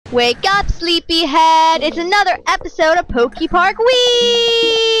Wake up, sleepyhead! It's another episode of PokéPark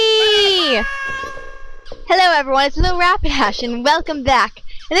Wii! Hello everyone, it's LittleRapidAsh and welcome back.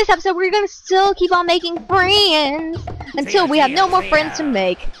 In this episode we're gonna still keep on making friends until we have no more friends to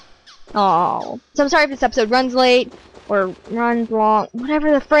make. Oh, so I'm sorry if this episode runs late or runs long,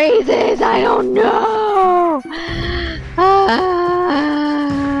 whatever the phrase is, I don't know!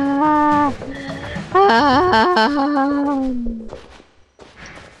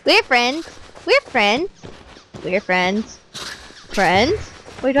 We're friends. We're friends. We're friends. Friends?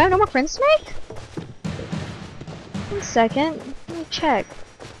 Wait, do I have no more friends to make? 1 second. Let me check.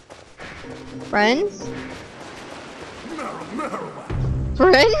 Friends?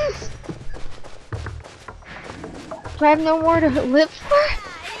 Friends? Do I have no more to live for?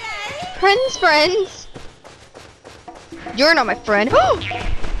 Friends, friends. You're not my friend.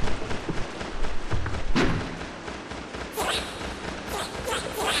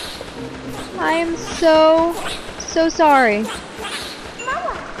 I am so sorry.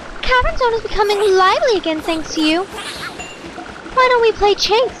 Cavern Zone is becoming lively again thanks to you. Why don't we play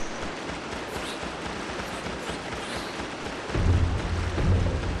chase?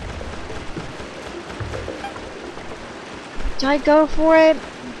 Do I go for it?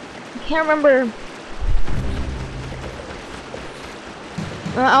 I can't remember.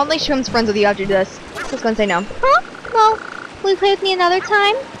 I'll make sure I'm friends with you after this. So I was gonna say no. Huh? Well, will you play with me another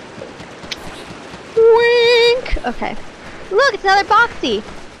time? Wink! Okay. Look, it's another Boxy!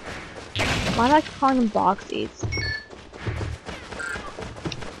 Why do I keep calling them Boxies?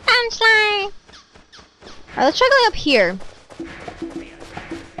 I'm sorry! Alright, let's try going up here.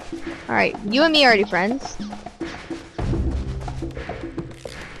 Alright, you and me are already friends.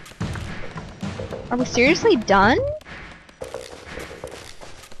 Are we seriously done?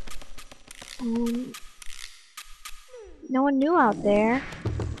 No one new out there.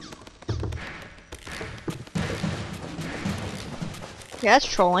 Yeah, that's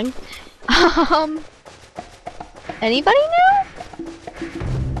trolling. Anybody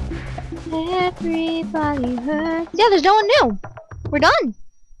new? Everybody hurts. Yeah, there's no one new. We're done.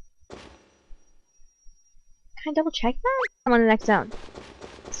 Can I double check that? I'm on the next zone.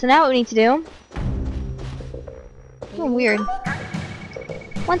 So now what we need to do? Oh, weird.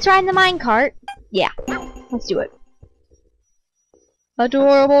 Let's ride in the minecart. Yeah, let's do it.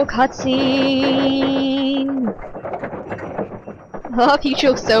 Adorable cutscene. Oh, Pikachu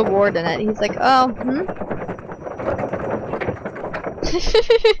looks so bored in it. He's like, oh,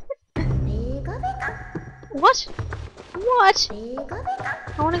 What? What? I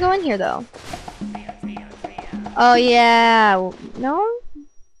want to go in here, though. Oh, yeah. No?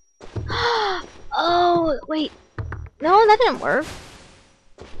 Oh, wait. No, that didn't work.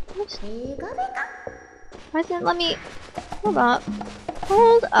 What? Why didn't it let me... Hold up.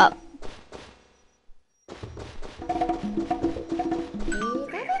 Hold up.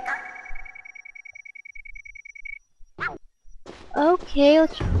 Okay,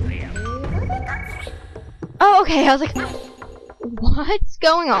 let's... Oh, okay, I was like... What's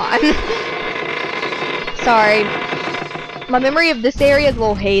going on? Sorry. My memory of this area is a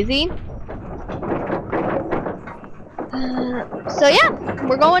little hazy. So yeah,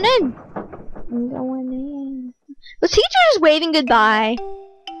 we're going in. I'm going in. Was teacher just waving goodbye?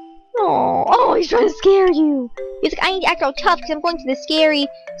 Oh, he's trying to scare you. He's like, I need to act all tough because I'm going to the scary,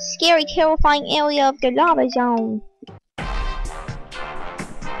 terrifying area of the lava zone.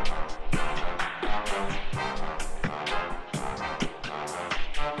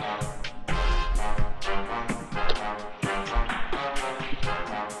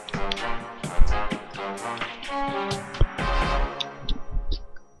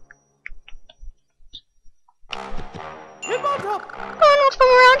 Not from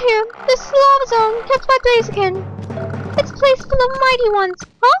around here. This is the lava zone. Catch my place again. It's a place full of mighty ones.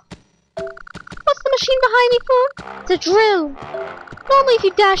 Huh? What's the machine behind me for? It's a drill. Normally if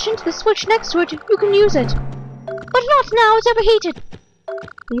you dash into the switch next to it, you can use it. But not now, it's overheated.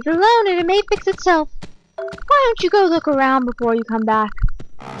 Leave it alone and it may fix itself. Why don't you go look around before you come back?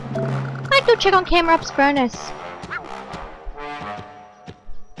 I'd go check on Camera Up's furnace.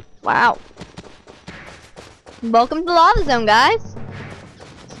 Wow. Welcome to the lava zone, guys.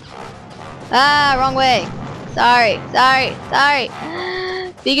 Ah, wrong way. Sorry.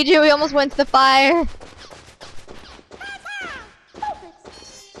 Pikachu, we almost went to the fire.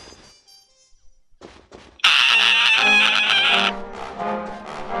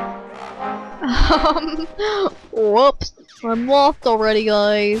 Whoops. I'm lost already,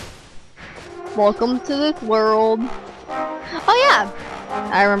 guys. Welcome to this world. Oh yeah,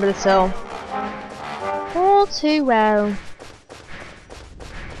 I remember this hill all too well.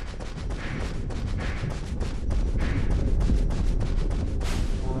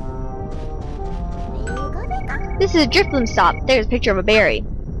 This is a Drifloon stop. There's a picture of a berry.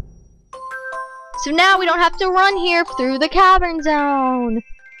 So now we don't have to run here through the cavern zone.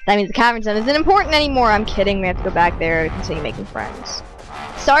 That means the cavern zone isn't important anymore. I'm kidding. We have to go back there to continue making friends.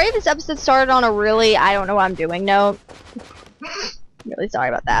 Sorry if this episode started on a really I don't know what I'm doing note. Really sorry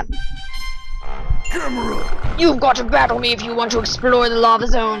about that. Camera. You've got to battle me if you want to explore the lava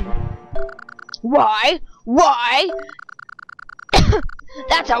zone. Why? Why?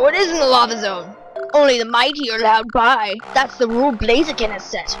 That's how it is in the lava zone. Only the mighty are allowed by. That's the rule Blaziken has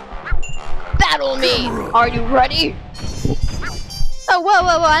set. Battle me! Are you ready? Oh, whoa,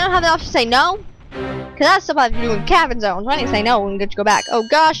 whoa, whoa, I don't have the option to say no? Because that's stuff I have to do in cavern zones. I need to say no and get to go back. Oh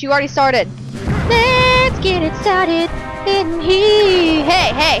gosh, you already started. Let's get it started in here.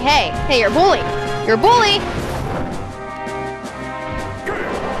 Hey, hey, hey. Hey, you're a bully. You're a bully.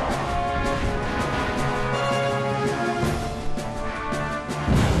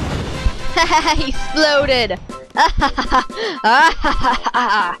 He exploded.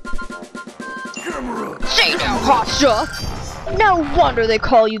 Say now, hot stuff. No wonder they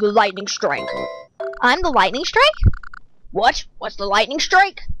call you the Lightning Strike. I'm the Lightning Strike? What? What's the Lightning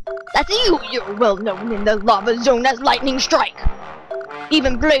Strike? That's you! You're well known in the lava zone as Lightning Strike.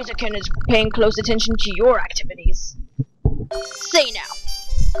 Even Blaziken is paying close attention to your activities. Say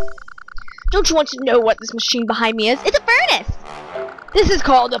now. Don't you want to know what this machine behind me is? It's a furnace! This is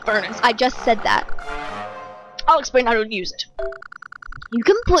called a furnace. I just said that. I'll explain how to use it. You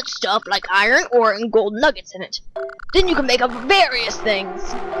can put stuff like iron ore and gold nuggets in it. Then you can make up various things.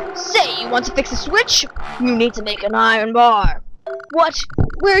 Say you want to fix a switch, you need to make an iron bar. What?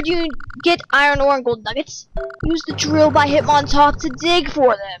 Where do you get iron ore and gold nuggets? Use the drill by Hitmontop to dig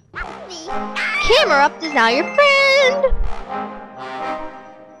for them. Camera-Up is now your friend!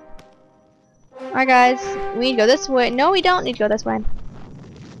 Alright guys, we need to go this way. No, we don't need to go this way.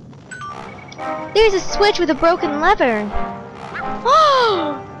 There's a switch with a broken lever.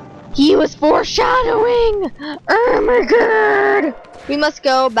 Oh! He was foreshadowing! Oh my god! We must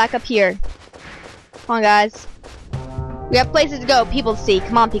go back up here. Come on, guys. We have places to go, people to see.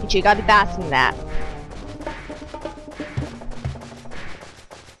 Come on, Pikachu, you gotta be faster than that.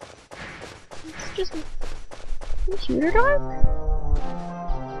 It's just computer dark?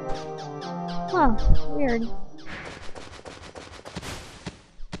 Huh, weird.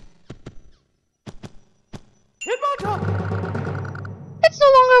 It's no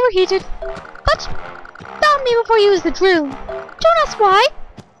longer overheated. But bound me before you use the drill. Don't ask why.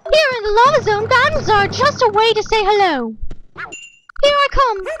 Here in the lava zone, battles are just a way to say hello. Here I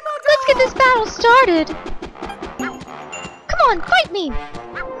come. Let's get this battle started. Come on, fight me.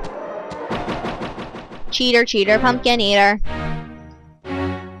 Cheater, cheater, pumpkin eater.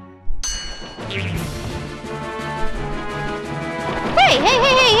 Hey, hey,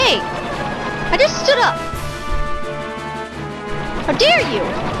 hey, hey, hey! I just stood up. How dare you!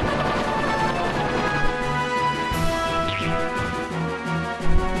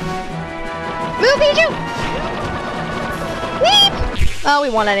 Move, Pikachu! Weep! Oh, we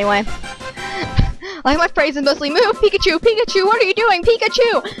won anyway. I like my phrase is mostly move, Pikachu! Pikachu, what are you doing?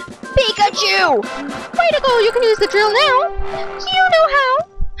 Pikachu! Pikachu! Way to go, you can use the drill now! Do you know how?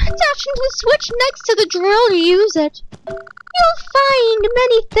 Dash into the switch next to the drill to use it. You'll find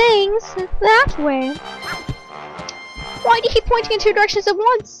many things that way. Why do you keep pointing in two directions at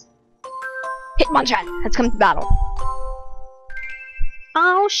once? Hitmonchan has come to battle.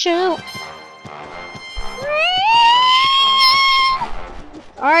 Oh, shoot.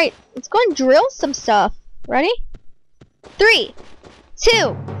 Alright, let's go and drill some stuff. Ready? 3,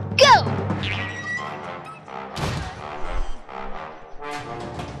 2, go!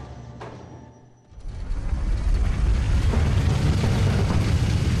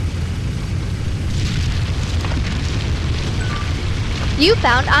 You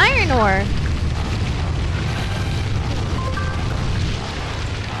found iron ore.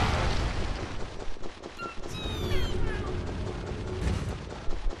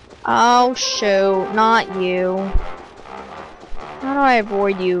 Oh shoot, not you. How do I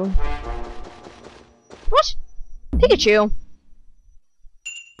avoid you? What? Pikachu.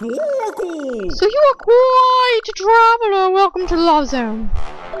 So you are quite a traveler. Welcome to the Lava Zone.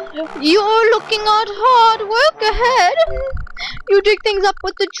 You're looking at hard work ahead. You dig things up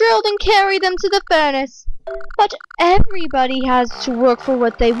with the drill, then carry them to the furnace. But everybody has to work for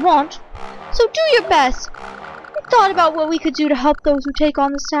what they want, so do your best. We thought about what we could do to help those who take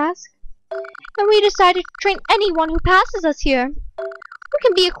on this task, and we decided to train anyone who passes us here. We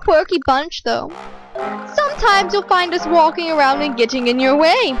can be a quirky bunch, though. Sometimes you'll find us walking around and getting in your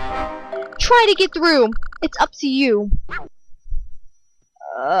way. Try to get through. It's up to you.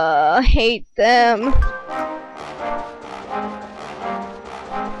 Hate them.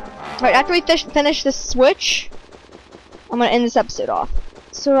 Right, after we finish this switch, I'm gonna end this episode off.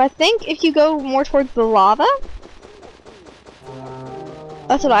 So I think if you go more towards the lava,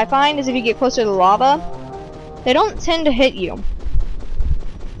 that's what I find, is if you get closer to the lava, they don't tend to hit you.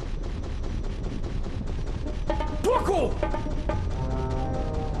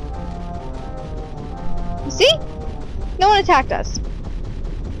 You see? No one attacked us.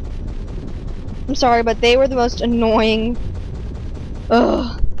 I'm sorry, but they were the most annoying.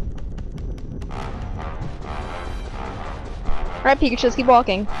 Ugh. Alright, Pikachu, let's keep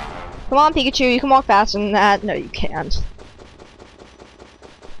walking. Come on, Pikachu, you can walk faster than that. No, you can't.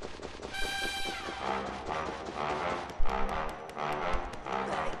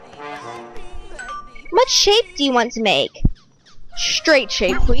 What shape do you want to make? Straight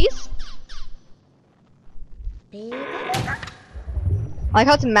shape, please. I like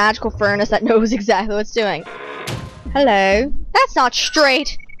how it's a magical furnace that knows exactly what it's doing. Hello. That's not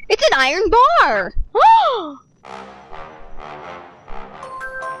straight. It's an iron bar.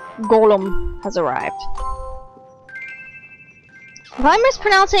 Golem has arrived. If I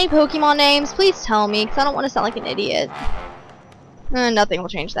mispronounce any Pokemon names, please tell me, because I don't want to sound like an idiot. Nothing will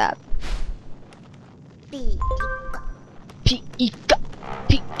change that. Pika.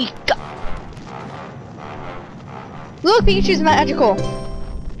 Look, Pikachu's magical.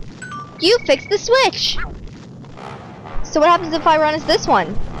 You fixed the switch. So what happens if I run as this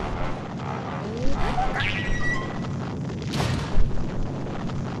one?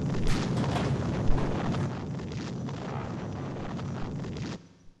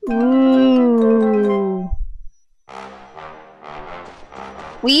 Ooh.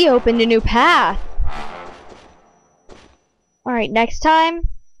 We opened a new path. Alright, next time,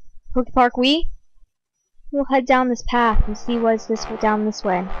 PokéPark we'll head down this path and see what's down this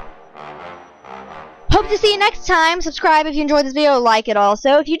way. Hope to see you next time. Subscribe if you enjoyed this video. Like it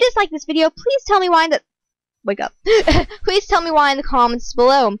also. If you dislike this video, please tell me why in the... Wake up. Please tell me why in the comments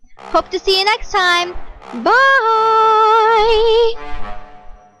below. Hope to see you next time. Bye!